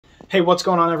Hey, what's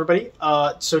going on, everybody?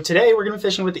 So today we're going to be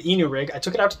fishing with the Inurig. I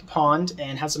took it out to the pond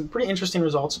and had some pretty interesting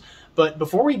results. But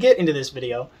before we get into this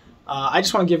video, I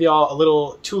just want to give y'all a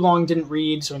little too long didn't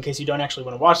read, so in case you don't actually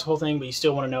want to watch the whole thing, but you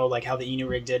still want to know like how the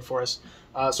Inurig did for us.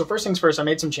 So first things first, I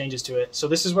made some changes to it. So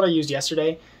this is what I used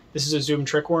yesterday. This is a Zoom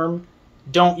trick worm.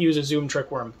 Don't use a Zoom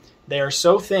trick worm. They are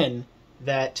so thin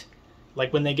that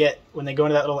like when they go into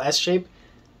that little S shape,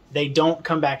 they don't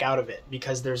come back out of it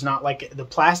because there's not like the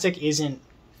plastic isn't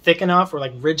thick enough or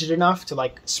like rigid enough to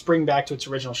like spring back to its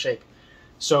original shape.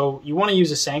 So you want to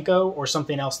use a Senko or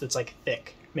something else that's like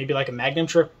thick, maybe like a Magnum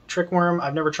trick worm.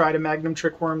 I've never tried a Magnum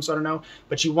trick worm, so I don't know,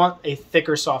 but you want a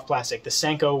thicker soft plastic. The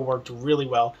Senko worked really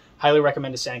well. Highly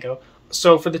recommend a Senko.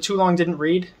 So for the too long didn't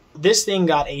read, this thing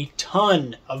got a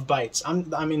ton of bites.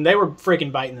 I mean, they were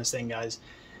freaking biting this thing, guys.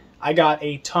 I got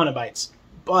a ton of bites,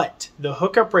 but the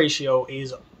hookup ratio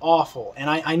is awful, and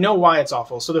I know why it's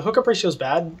awful. So the hookup ratio is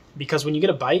bad because when you get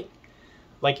a bite,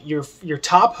 like your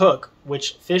top hook,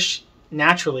 which fish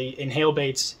naturally inhale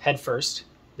baits head first.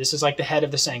 This is like the head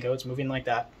of the Senko. It's moving like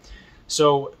that.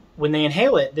 So when they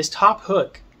inhale it, this top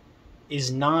hook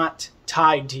is not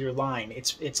tied to your line.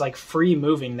 It's like free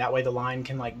moving. That way the line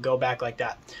can like go back like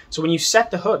that. So when you set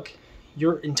the hook,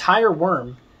 your entire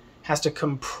worm has to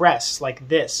compress like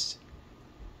this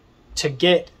to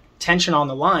get tension on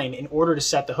the line in order to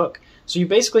set the hook. So you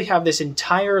basically have this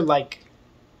entire like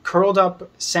curled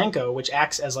up Senko, which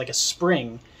acts as like a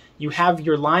spring. You have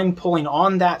your line pulling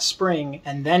on that spring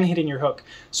and then hitting your hook.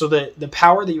 So the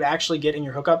power that you actually get in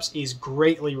your hookups is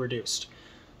greatly reduced.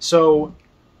 So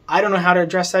I don't know how to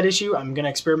address that issue. I'm going to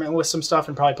experiment with some stuff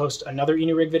and probably post another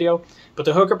Inurig video, but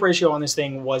the hookup ratio on this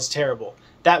thing was terrible.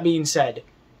 That being said,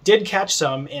 did catch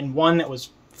some in one that was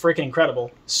freaking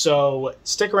incredible. So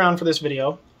stick around for this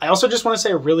video. I also just want to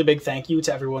say a really big thank you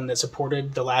to everyone that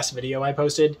supported the last video I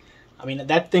posted. I mean,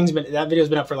 that video's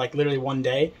been up for like literally one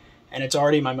day, and it's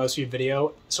already my most viewed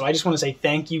video. So I just want to say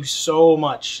thank you so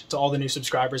much to all the new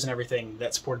subscribers and everything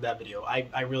that supported that video.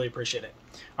 I really appreciate it.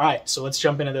 All right, so let's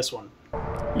jump into this one.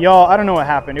 Y'all, I don't know what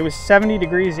happened. It was 70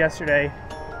 degrees yesterday.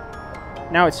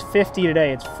 Now it's 50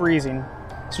 today. It's freezing.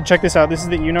 So check this out. This is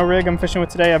the Inurig I'm fishing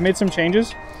with today. I've made some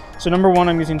changes. So number one,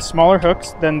 I'm using smaller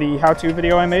hooks than the how-to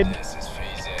video I made.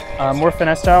 More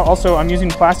finesse style. Also, I'm using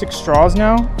plastic straws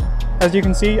now. As you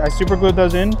can see, I super glued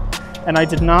those in, and I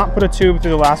did not put a tube through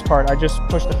the last part. I just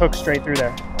pushed the hook straight through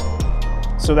there.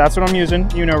 So that's what I'm using,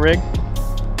 Inurig.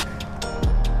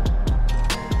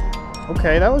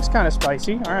 Okay, that looks kind of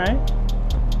spicy. All right.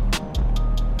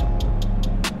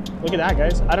 Look at that,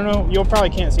 guys. I don't know, you'll probably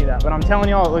can't see that, but I'm telling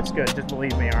y'all it looks good. Just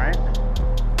believe me, all right?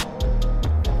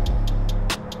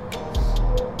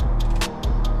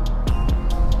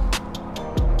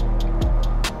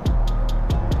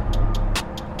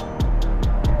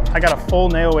 I got a full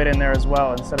nail weight in there as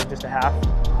well instead of just a half.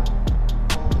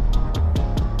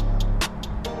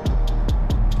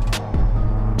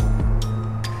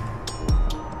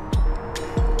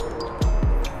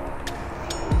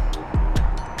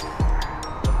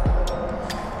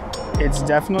 It's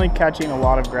definitely catching a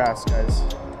lot of grass, guys.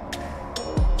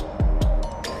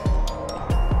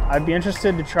 I'd be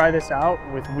interested to try this out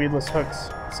with weedless hooks,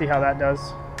 see how that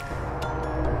does.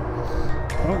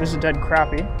 Oh, this is dead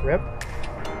crappie. Rip.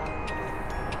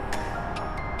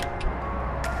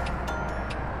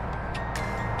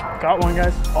 Got one,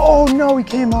 guys. Oh no, he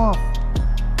came off.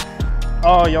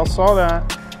 Oh, y'all saw that.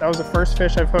 That was the first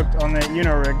fish I've hooked on the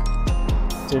Inurig.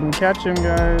 Didn't catch him,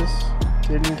 guys.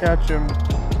 Didn't catch him.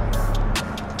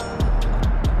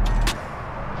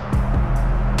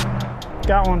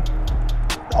 Got one.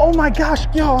 Oh my gosh,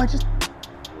 yo, I just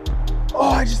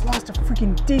lost a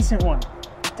freaking decent one.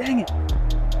 Dang it.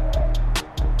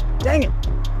 Dang it.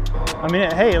 I mean,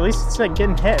 hey, at least it's like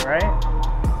getting hit, right?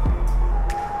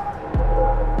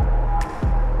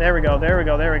 There we go, there we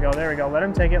go, there we go, there we go. Let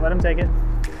him take it, let him take it.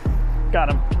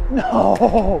 Got him.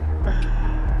 No!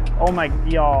 Oh my,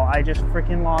 y'all, I just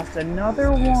freaking lost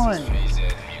another one.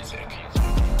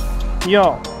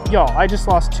 Yo, I just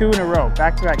lost two in a row,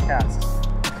 back-to-back casts.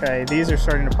 Okay, these are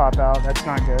starting to pop out. That's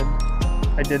not good.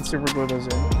 I did super glue those in.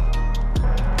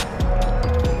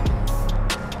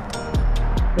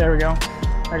 There we go.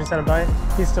 I just had a bite.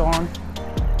 He's still on.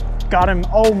 Got him.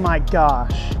 Oh my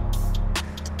gosh.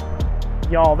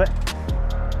 Y'all,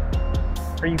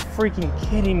 are you freaking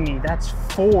kidding me? That's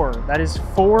four. That is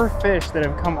 4 fish that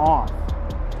have come off.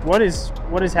 What is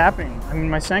happening? I mean,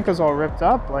 my Senko's all ripped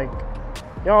up. Like,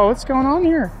 yo, what's going on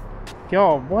here?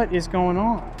 Yo, what is going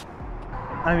on?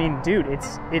 I mean, dude,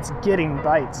 it's getting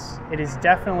bites. It is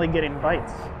definitely getting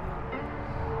bites,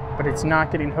 but it's not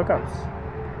getting hookups.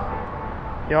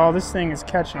 Y'all, this thing is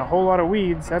catching a whole lot of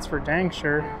weeds, that's for dang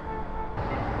sure.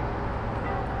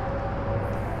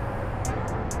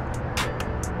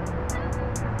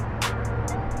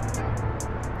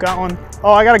 got one.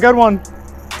 Oh, I got a good one.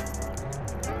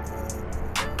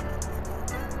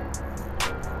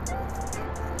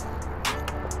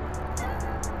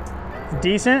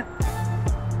 Decent.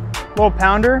 Little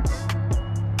pounder.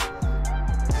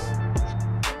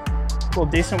 Little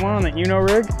decent one on the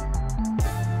Inurig.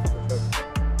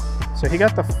 So he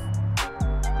got the.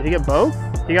 Did he get both?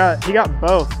 He got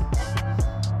both.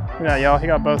 Look at that, y'all. He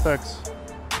got both hooks.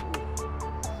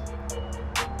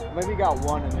 Maybe he got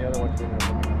one and the other one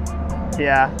didn't.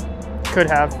 Yeah, could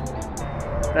have.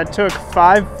 That took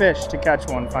 5 fish to catch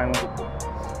one finally.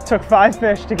 Took 5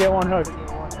 fish to get one hook.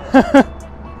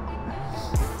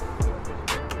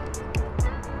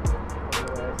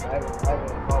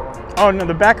 Oh no,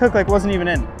 the back hook like wasn't even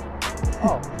in.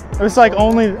 Oh. It was like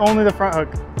only the front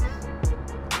hook.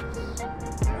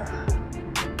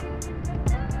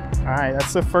 All right,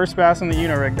 that's the first bass on the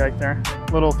Inurig right there.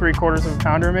 Little 3/4 of a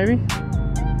pounder maybe.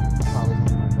 Probably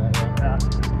something like that,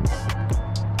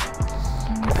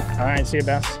 yeah. All right, see you,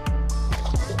 bass.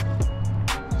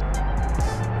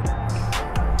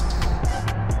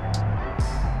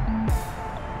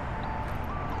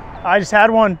 I just had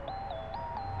one.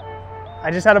 I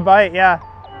just had a bite, yeah.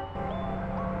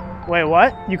 Wait,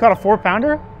 what? You caught a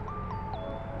 4-pounder?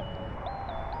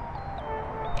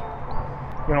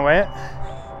 You wanna weigh it?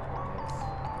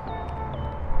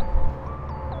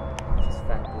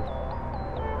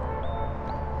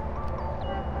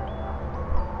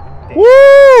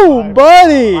 Woo,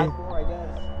 buddy! 5-4, I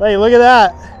guess. Hey, look at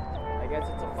that. I guess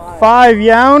it's a 5.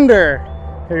 5-younder.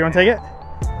 Here, you wanna take it?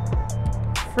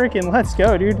 Freaking let's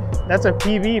go, dude. That's a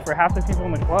PB for half the people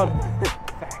in the club.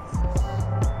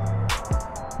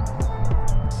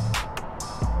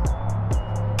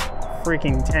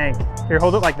 Freaking tank. Here,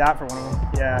 hold it like that for one of them.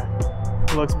 Yeah,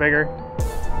 it looks bigger.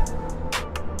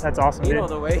 That's awesome, dude. You know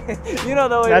the way. You know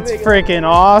the way. That's freaking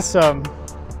awesome.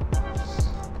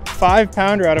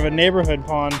 5-pounder out of a neighborhood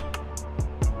pond.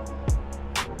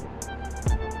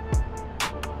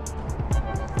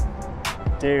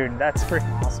 Dude, that's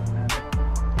freaking awesome, man.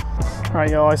 All right,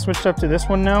 y'all, I switched up to this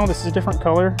one now. This is a different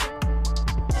color.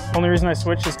 Only reason I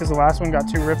switched is because the last one got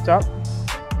too ripped up.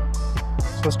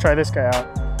 So let's try this guy out.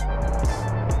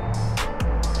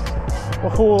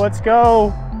 Oh, let's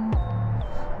go.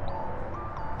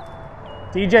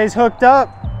 DJ's hooked up.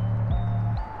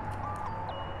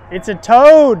 It's a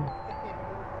toad.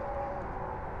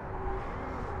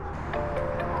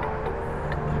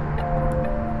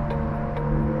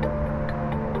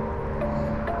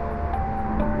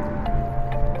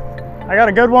 I got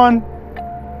a good one.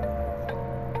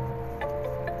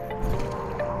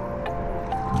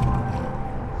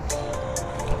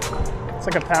 It's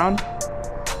like a pound.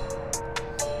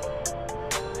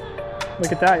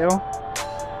 Look at that, yo.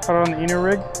 Caught it on the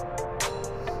Inurig.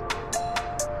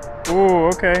 Ooh,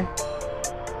 okay.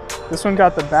 This one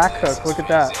got the back hook. Look at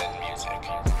that.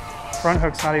 Front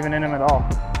hook's not even in him at all.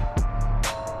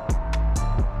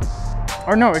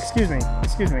 Or no, excuse me.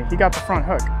 Excuse me. He got the front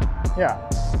hook. Yeah,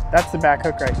 that's the back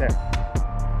hook right there.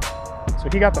 So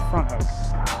he got the front hook.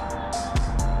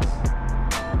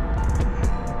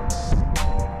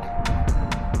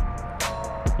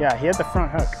 Yeah, he had the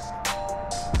front hook.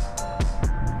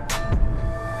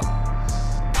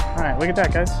 All right, look at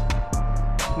that, guys.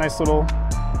 Nice little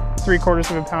 3/4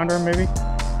 of a pounder, maybe.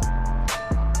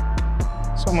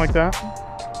 Something like that.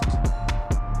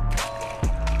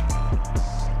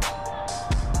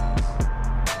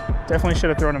 Definitely should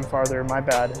have thrown him farther, my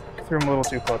bad. Threw him a little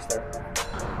too close there.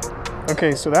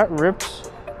 Okay, so that ripped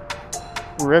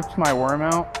my worm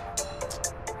out,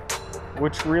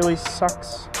 which really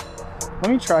sucks. Let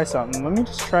me try something. Let me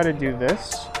just try to do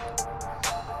this.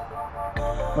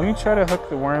 Let me try to hook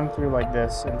the worm through like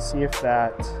this and see if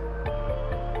that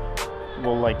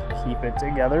will like keep it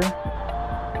together.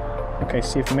 Okay,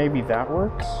 see if maybe that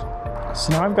works.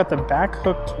 So now I've got the back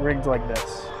hooked rigged like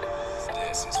this.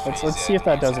 Let's see if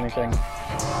that does anything.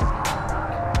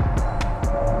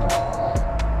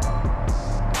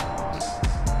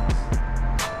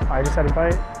 I just had a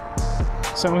bite.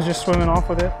 Something was just swimming off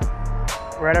with it.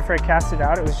 Right after I cast it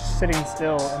out, it was just sitting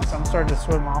still, and something started to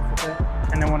swim off with it.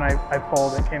 And then when I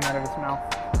pulled, it came out of its mouth.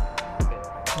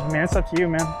 Man, it's up to you,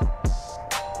 man.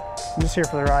 I'm just here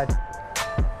for the ride.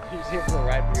 You're just here for the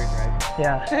ride for your drive.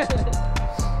 Yeah.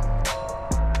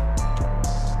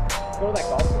 Go to that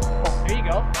golf course. Oh, there you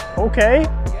go. Okay.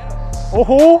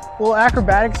 Oh, little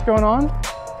acrobatics going on.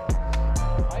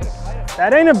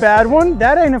 That ain't a bad one.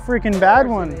 That ain't a freaking bad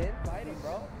one.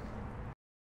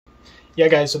 Yeah,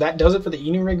 guys, so that does it for the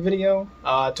Inurig video.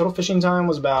 Total fishing time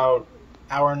was about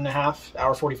hour and a half,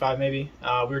 hour 45 maybe.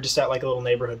 We were just at like a little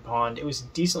neighborhood pond. It was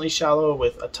decently shallow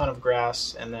with a ton of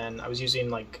grass, and then I was using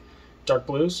like dark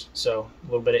blues, so a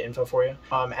little bit of info for you.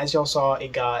 As y'all saw,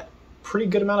 it got pretty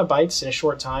good amount of bites in a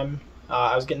short time.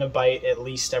 I was getting a bite at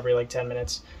least every like 10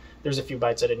 minutes. There's a few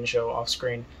bites I didn't show off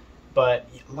screen, but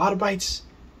a lot of bites,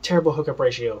 terrible hookup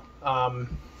ratio.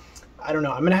 I don't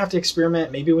know, I'm gonna have to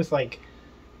experiment maybe with like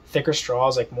thicker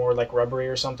straws, like more like rubbery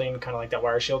or something, kind of like that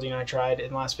wire shielding I tried in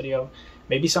the last video.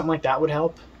 Maybe something like that would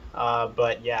help.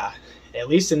 But yeah, at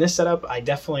least in this setup, I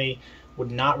definitely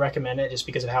would not recommend it just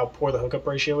because of how poor the hookup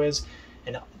ratio is.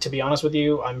 And to be honest with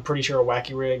you, I'm pretty sure a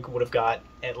wacky rig would have got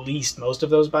at least most of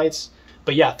those bites.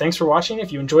 But yeah, thanks for watching.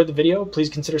 If you enjoyed the video, please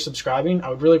consider subscribing. I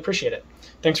would really appreciate it.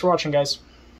 Thanks for watching, guys.